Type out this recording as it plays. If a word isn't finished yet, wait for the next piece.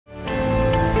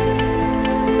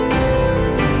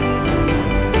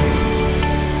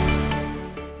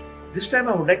time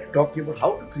I would like to talk to you about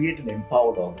how to create an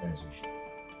empowered organization.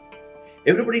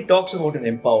 Everybody talks about an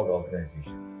empowered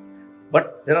organization,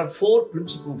 but there are 4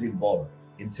 principles involved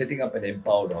in setting up an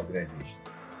empowered organization.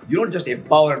 You don't just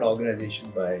empower an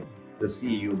organization by the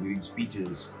CEO giving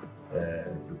speeches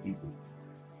to people.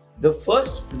 The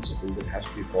first principle that has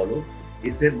to be followed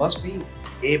is there must be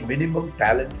a minimum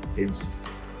talent density.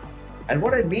 And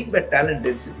what I mean by talent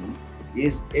density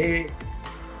is a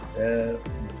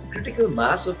critical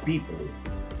mass of people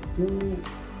who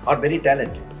are very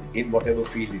talented in whatever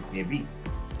field it may be.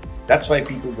 That's why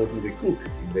people go to recruit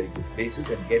in very good places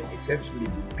and get exceptionally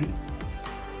good people.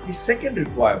 The second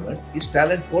requirement is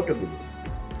talent portability.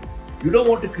 You don't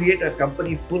want to create a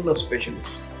company full of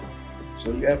specialists.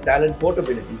 So you have talent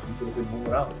portability, people who can move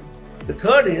around. The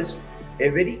third is a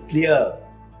very clear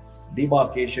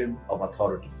demarcation of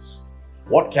authorities.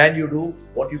 What can you do,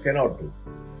 what you cannot do.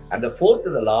 And the fourth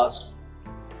and the last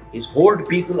is hold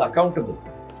people accountable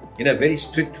in a very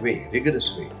strict way,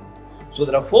 rigorous way. So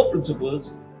there are 4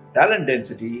 principles: talent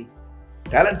density,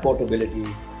 talent portability,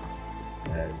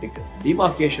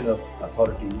 demarcation of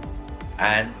authority,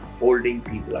 and holding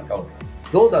people accountable.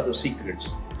 Those are the secrets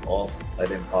of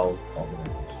an empowered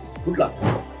organization. Good luck.